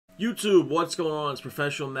YouTube, what's going on? It's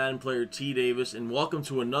professional Madden player T Davis, and welcome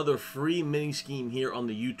to another free mini scheme here on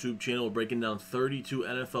the YouTube channel. We're breaking down 32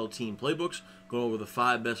 NFL team playbooks, going over the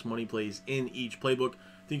 5 best money plays in each playbook.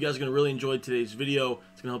 I think you guys are going to really enjoy today's video.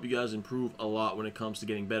 It's going to help you guys improve a lot when it comes to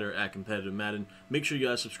getting better at competitive Madden. Make sure you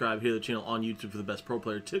guys subscribe here to the channel on YouTube for the best pro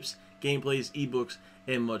player tips, gameplays, ebooks,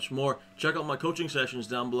 and much more. Check out my coaching sessions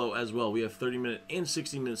down below as well. We have 30-minute and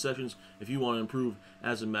 60-minute sessions if you want to improve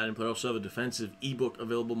as a Madden player. I also have a defensive ebook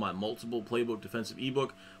available, my multiple playbook defensive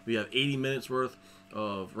ebook. We have 80 minutes worth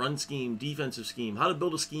of run scheme, defensive scheme, how to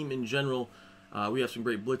build a scheme in general. We have some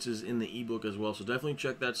great blitzes in the ebook as well, so definitely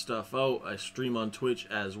check that stuff out. I stream on Twitch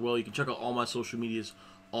as well. You can check out all my social medias,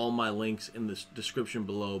 all my links in the description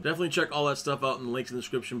below. Definitely check all that stuff out in the links in the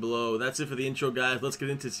description below. That's it for the intro, guys. Let's get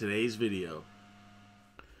into today's video.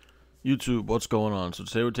 YouTube, what's going on? So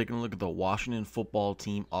today we're taking a look at the Washington football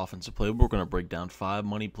team offensive playbook. We're going to break down 5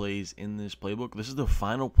 money plays in this playbook. This is the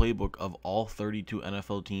final playbook of all 32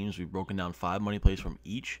 NFL teams. We've broken down 5 money plays from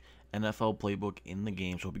each NFL playbook in the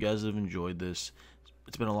game. So hope you guys have enjoyed this.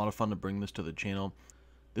 It's been a lot of fun to bring this to the channel.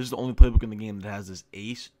 This is the only playbook in the game that has this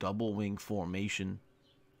ace double wing formation.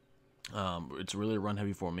 It's really a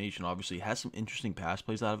run-heavy formation. Obviously, it has some interesting pass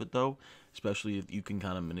plays out of it, though, especially if you can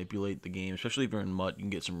kind of manipulate the game. Especially if you're in MUT, you can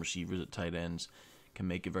get some receivers at tight ends. Can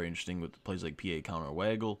make it very interesting with plays like PA counter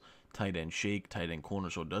waggle, tight end shake, tight end corner.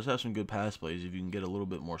 So it does have some good pass plays if you can get a little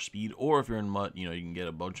bit more speed. Or if you're in MUT, you can get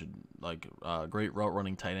a bunch of great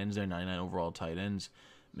route-running tight ends there, 99 overall tight ends.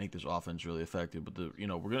 Make this offense really effective. But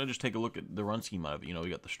we're gonna just take a look at the run scheme out of it. We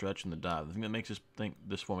got the stretch and the dive. The thing that makes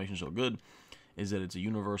this formation so good is that it's a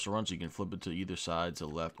universal run, so you can flip it to either side, to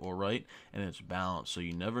left or right, and it's balanced, so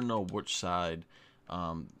you never know which side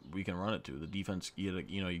we can run it to. The defense,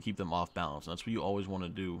 you keep them off balance. And that's what you always want to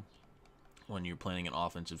do when you're planning an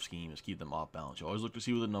offensive scheme, is keep them off balance. You always look to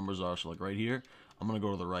see where the numbers are. So like right here, I'm going to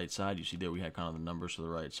go to the right side. You see there we had kind of the numbers to the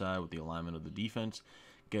right side with the alignment of the defense.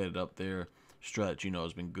 Get it up there. Stretch,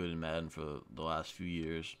 has been good in Madden for the last few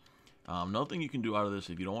years. Another thing you can do out of this,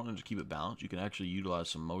 if you don't want to just keep it balanced, you can actually utilize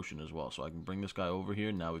some motion as well. So I can bring this guy over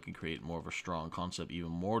here. Now we can create more of a strong concept,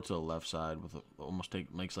 even more to the left side, with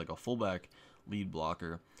makes like a fullback lead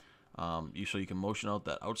blocker. So you can motion out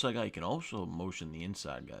that outside guy. You can also motion the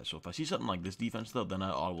inside guy. So if I see something like this defense though, then I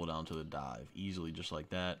audible down to the dive easily, just like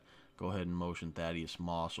that. Go ahead and motion Thaddeus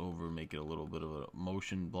Moss over, make it a little bit of a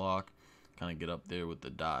motion block, kind of get up there with the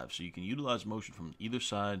dive. So you can utilize motion from either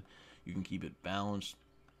side. You can keep it balanced.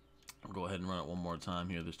 I'll go ahead and run it one more time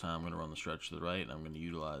here. This time I'm going to run the stretch to the right, and I'm going to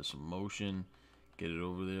utilize some motion, get it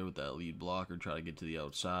over there with that lead blocker, try to get to the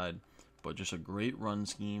outside. But just a great run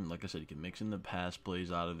scheme. Like I said, you can mix in the pass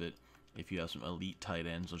plays out of it if you have some elite tight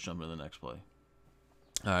ends. Let's jump into the next play.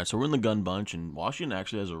 All right, so we're in the gun bunch, and Washington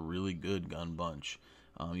actually has a really good gun bunch.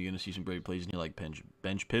 You're going to see some great plays in here, like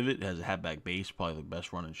bench pivot. It has a halfback base, probably the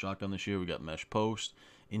best run in shotgun this year. We got mesh post,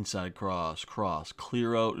 inside cross,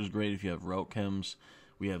 clear out is great if you have route chems.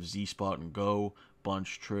 We have Z-Spot and Go,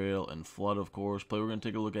 Bunch, Trail, and Flood, of course. Play we're going to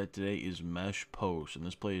take a look at today is Mesh Post. And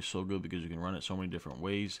this play is so good because you can run it so many different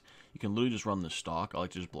ways. You can literally just run the stock. I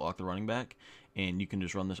like to just block the running back. And you can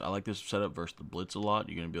just run this. I like this setup versus the blitz a lot.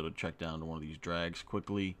 You're going to be able to check down to one of these drags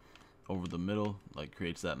quickly over the middle. Like,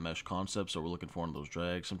 creates that mesh concept. So we're looking for one of those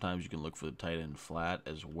drags. Sometimes you can look for the tight end flat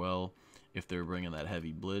as well. If they're bringing that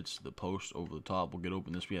heavy blitz, the post over the top will get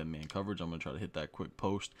open. This we have man coverage. I'm going to try to hit that quick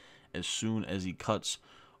post as soon as he cuts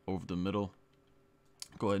over the middle.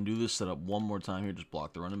 Go ahead and do this. Set up one more time here. Just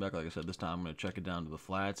block the running back. Like I said, this time I'm going to check it down to the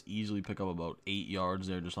flats. Easily pick up about 8 yards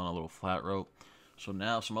there just on a little flat route. So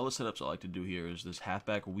now some other setups I like to do here is this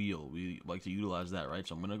halfback wheel. We like to utilize that, right?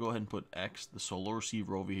 So I'm going to go ahead and put X, the solo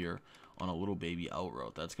receiver, over here on a little baby out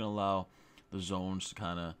route. That's going to allow the zones to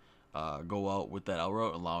kind of go out with that out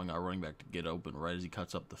route, allowing our running back to get open right as he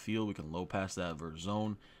cuts up the field. We can low pass that versus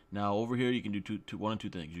zone. Now over here you can do one of two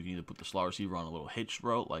things. You can either put the slot receiver on a little hitch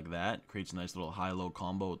route like that, creates a nice little high-low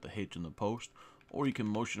combo with the hitch and the post, or you can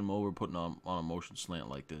motion him over, putting on a motion slant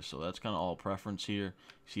like this. So that's kind of all preference here.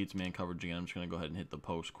 See, it's man coverage again. I'm just going to go ahead and hit the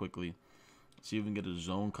post quickly. See if we can get a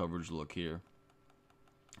zone coverage look here.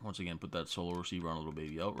 Once again, put that solo receiver on a little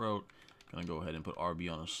baby out route. Going to go ahead and put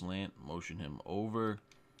RB on a slant, motion him over.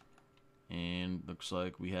 And looks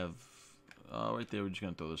like we have, right there, we're just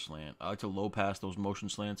going to throw the slant. I like to low pass those motion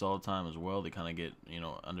slants all the time as well. They kind of get,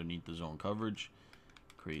 underneath the zone coverage.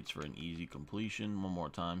 Creates for an easy completion. One more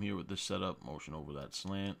time here with this setup. Motion over that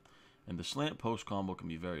slant. And the slant post combo can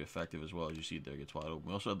be very effective as well. As you see there, gets wide open.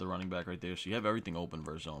 We also have the running back right there. So you have everything open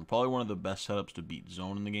versus zone. Probably one of the best setups to beat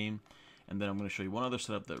zone in the game. And then I'm going to show you one other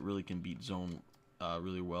setup that really can beat zone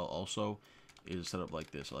really well also. is set up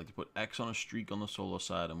like this. I like to put X on a streak on the solo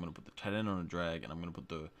side. I'm going to put the tight end on a drag, and I'm going to put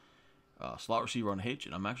the slot receiver on a hitch,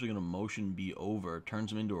 and I'm actually going to motion B over. It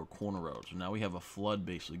turns him into a corner route. So now we have a flood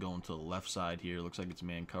basically going to the left side here. It looks like it's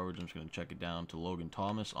man coverage. I'm just going to check it down to Logan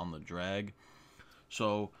Thomas on the drag.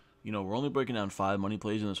 So, you know, we're only breaking down 5 money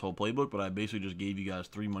plays in this whole playbook, but I basically just gave you guys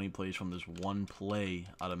 3 money plays from this one play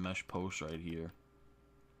out of mesh post right here.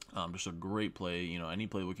 Just a great play. You know, any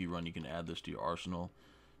playbook you run, you can add this to your arsenal.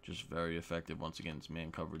 Just very effective. Once again, it's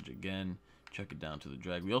man coverage again. Check it down to the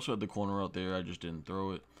drag. We also had the corner out there. I just didn't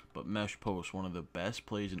throw it. But mesh post, one of the best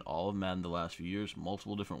plays in all of Madden the last few years.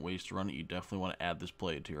 Multiple different ways to run it. You definitely want to add this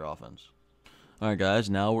play to your offense. Alright guys,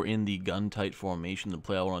 now we're in the gun tight formation. The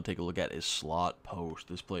play I want to take a look at is slot post.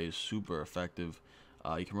 This play is super effective.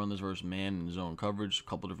 You can run this versus man and zone coverage. A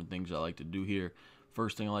couple different things I like to do here.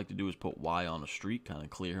 First thing I like to do is put Y on a streak, kind of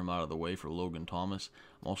clear him out of the way for Logan Thomas.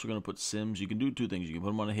 I'm also going to put Sims. You can do 2 things. You can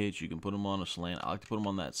put him on a hitch. You can put him on a slant. I like to put him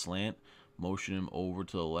on that slant, motion him over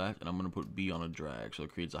to the left, and I'm going to put B on a drag. So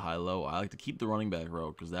it creates a high-low. I like to keep the running back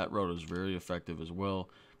route because that route is very effective as well.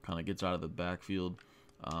 Kind of gets out of the backfield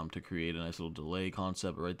to create a nice little delay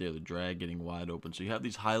concept. Right there, the drag getting wide open. So you have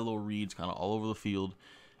these high-low reads kind of all over the field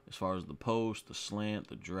as far as the post, the slant,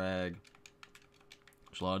 the drag.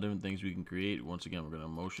 There's a lot of different things we can create. Once again, we're going to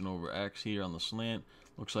motion over X here on the slant.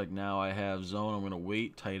 Looks like now I have zone. I'm going to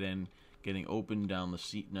wait, tight end getting open down the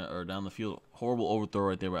seat or down the field. Horrible overthrow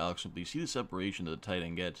right there by Alex Smith. You see the separation that the tight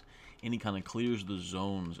end gets, and he kind of clears the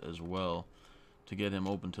zones as well to get him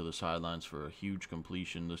open to the sidelines for a huge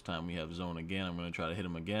completion. This time we have zone again. I'm going to try to hit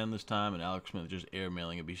him again this time, and Alex Smith just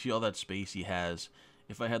airmailing it. But you see all that space he has.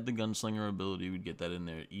 If I had the gunslinger ability, we'd get that in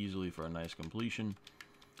there easily for a nice completion.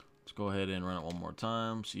 Let's go ahead and run it one more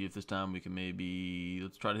time. See if this time we can maybe...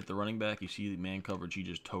 Let's try to hit the running back. You see the man coverage. He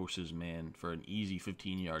just toasts his man for an easy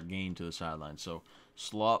 15-yard gain to the sideline. So,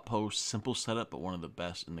 slot post, simple setup, but one of the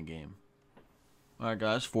best in the game. Alright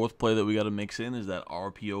guys, 4th play that we got to mix in is that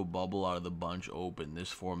RPO bubble out of the bunch open. This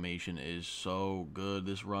formation is so good.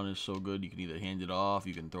 This run is so good. You can either hand it off,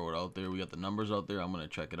 you can throw it out there. We got the numbers out there. I'm going to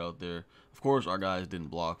check it out there. Of course, our guys didn't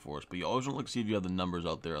block for us, but you always want to look to see if you have the numbers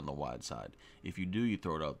out there on the wide side. If you do, you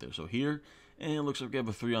throw it out there. So here, and it looks like we have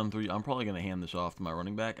a 3-on-3. I'm probably going to hand this off to my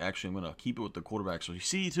running back. Actually, I'm going to keep it with the quarterback. So you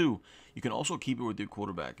see, too, you can also keep it with your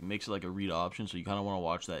quarterback. It makes it like a read option, so you kind of want to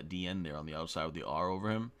watch that DN there on the outside with the R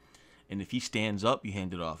over him. And if he stands up, you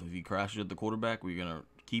hand it off. If he crashes at the quarterback, we're going to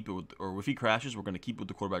keep it with, or if he crashes, we're going to keep it with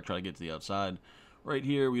the quarterback, try to get to the outside. Right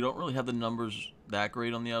here, we don't really have the numbers that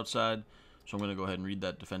great on the outside, so I'm going to go ahead and read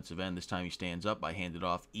that defensive end. This time he stands up, I hand it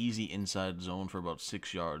off. Easy inside zone for about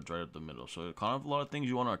 6 yards right up the middle. So kind of a lot of things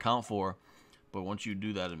you want to account for, but once you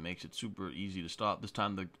do that, it makes it super easy to stop. This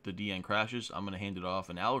time the DN crashes, I'm going to hand it off,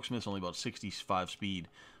 and Alex Smith's only about 65 speed,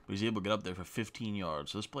 but he's able to get up there for 15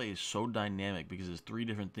 yards. So this play is so dynamic because there's 3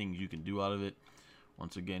 different things you can do out of it.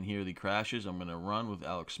 Once again, here the crashes. I'm going to run with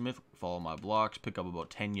Alex Smith, follow my blocks, pick up about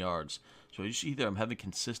 10 yards. So you see there, I'm having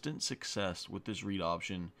consistent success with this read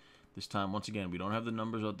option. This time, once again, we don't have the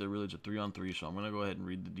numbers out there really. It's a 3-on-3, so I'm going to go ahead and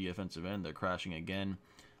read the defensive end. They're crashing again.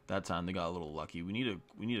 That time they got a little lucky. We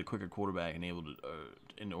need a quicker quarterback and able to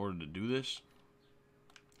in order to do this.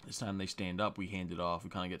 This time they stand up, we hand it off. We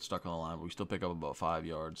kind of get stuck on the line, but we still pick up about 5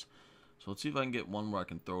 yards. So let's see if I can get one where I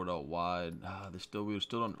can throw it out wide. We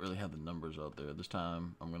still don't really have the numbers out there. This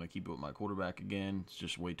time I'm going to keep it with my quarterback again. It's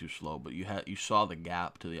just way too slow, but you saw the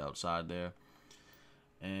gap to the outside there.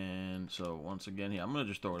 And so once again, here I'm going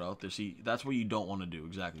to just throw it out there. See, that's what you don't want to do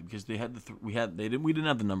exactly because they had we didn't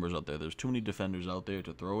have the numbers out there. There's too many defenders out there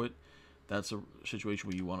to throw it. That's a situation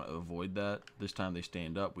where you want to avoid that. This time they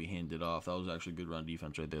stand up, we hand it off. That was actually good run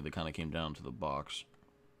defense right there. They kind of came down to the box.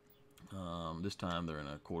 This time they're in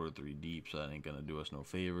a 1/4-3 deep, so that ain't going to do us no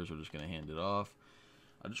favors. We're just going to hand it off.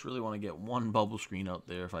 I just really want to get one bubble screen out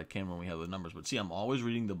there if I can when we have the numbers. But see, I'm always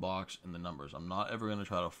reading the box and the numbers. I'm not ever going to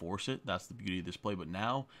try to force it. That's the beauty of this play. But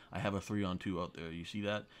now I have a 3-on-2 out there. You see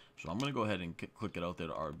that? So I'm going to go ahead and click it out there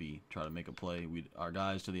to RB, try to make a play. Our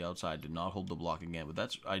guys to the outside did not hold the block again, but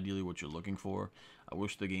that's ideally what you're looking for. I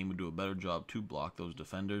wish the game would do a better job to block those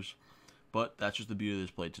defenders. But that's just the beauty of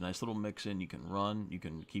this play. It's a nice little mix-in. You can run, you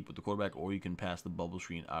can keep with the quarterback, or you can pass the bubble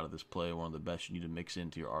screen out of this play. One of the best you need to mix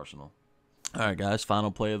into your arsenal. Alright guys,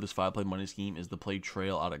 final play of this 5-play money scheme is the play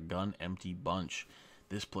trail out of gun empty bunch.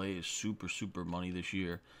 This play is super money this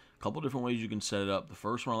year. A couple different ways you can set it up. The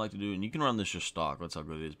first one I like to do, and you can run this just stock, that's how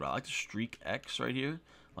good it is, but I like to streak X right here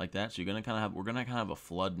like that. So we're gonna kind of have a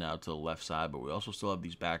flood now to the left side, but we also still have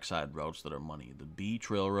these backside routes that are money. The B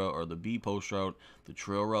trail route or the B post route, the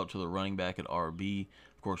trail route to the running back at RB.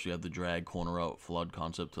 Of course, we have the drag corner route flood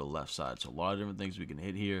concept to the left side. So a lot of different things we can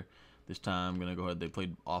hit here. This time I'm gonna go ahead. They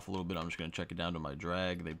played off a little bit. I'm just gonna check it down to my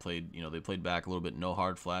drag. They played, they played back a little bit. No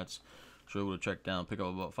hard flats. So able to check down, pick up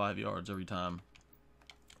about 5 yards every time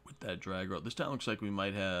with that drag route. This time looks like we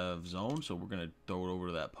might have zone, so we're gonna throw it over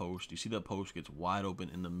to that post. You see that post gets wide open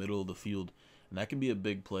in the middle of the field, and that can be a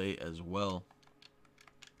big play as well.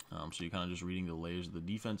 So you're kind of just reading the layers of the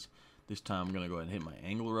defense. This time I'm gonna go ahead and hit my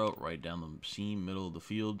angle route right down the seam, middle of the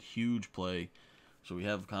field. Huge play. So we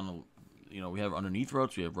have kind of, we have underneath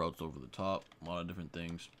routes, we have routes over the top, a lot of different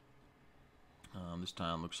things. This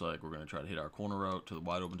time looks like we're going to try to hit our corner route to the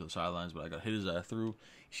wide open to the sidelines, but I got hit as I threw. You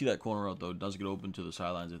see that corner route, though, does get open to the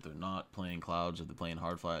sidelines if they're not playing clouds. If they're playing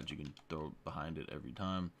hard flats, you can throw it behind it every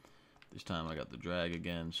time. This time I got the drag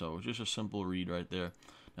again, so it's just a simple read right there.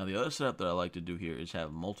 Now, the other setup that I like to do here is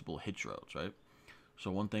have multiple hitch routes, right?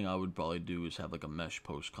 So one thing I would probably do is have like a mesh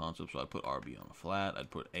post concept. So I'd put RB on a flat,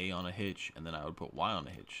 I'd put A on a hitch, and then I would put Y on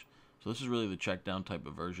a hitch. So this is really the check down type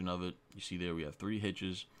of version of it. You see there we have 3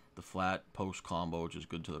 hitches, the flat post combo, which is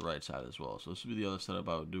good to the right side as well. So this would be the other setup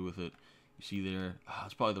I would do with it. You see there,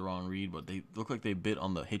 it's probably the wrong read, but they look like they bit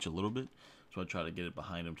on the hitch a little bit. So I try to get it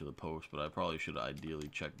behind him to the post, but I probably should ideally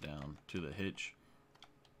check down to the hitch.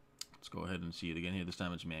 Let's go ahead and see it again here. This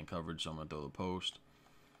time it's man coverage, so I'm going to throw the post.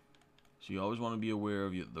 So you always want to be aware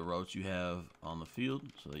of the routes you have on the field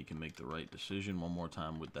so that you can make the right decision. One more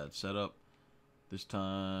time with that setup. This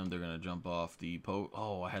time they're going to jump off the post.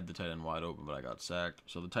 Oh, I had the tight end wide open, but I got sacked.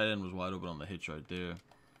 So the tight end was wide open on the hitch right there.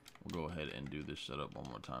 We'll go ahead and do this setup one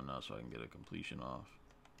more time now so I can get a completion off.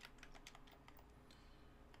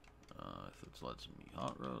 If it lets me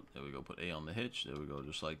hot route, there we go. Put A on the hitch. There we go,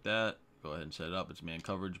 just like that. Go ahead and set it up. It's man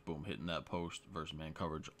coverage. Boom, hitting that post versus man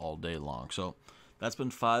coverage all day long. So that's been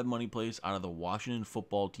 5 money plays out of the Washington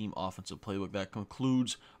football team offensive playbook. That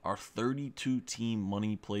concludes our 32-team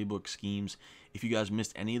money playbook schemes. If you guys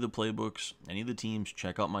missed any of the playbooks, any of the teams,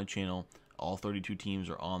 check out my channel. All 32 teams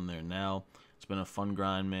are on there now. It's been a fun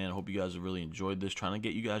grind, man. I hope you guys have really enjoyed this. Trying to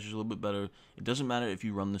get you guys just a little bit better. It doesn't matter if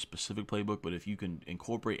you run this specific playbook, but if you can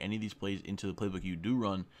incorporate any of these plays into the playbook you do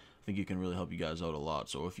run, I think it can really help you guys out a lot.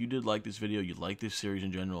 So if you did like this video, you like this series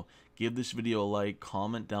in general, give this video a like,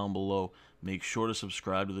 comment down below. Make sure to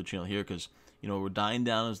subscribe to the channel here because, we're dying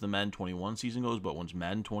down as the Madden 21 season goes, but once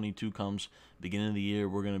Madden 22 comes, beginning of the year,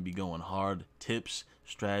 we're going to be going hard. Tips,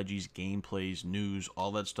 strategies, gameplays, news,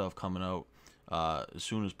 all that stuff coming out as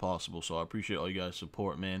soon as possible. So I appreciate all you guys'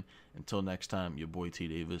 support, man. Until next time, your boy T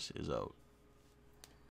Davis is out.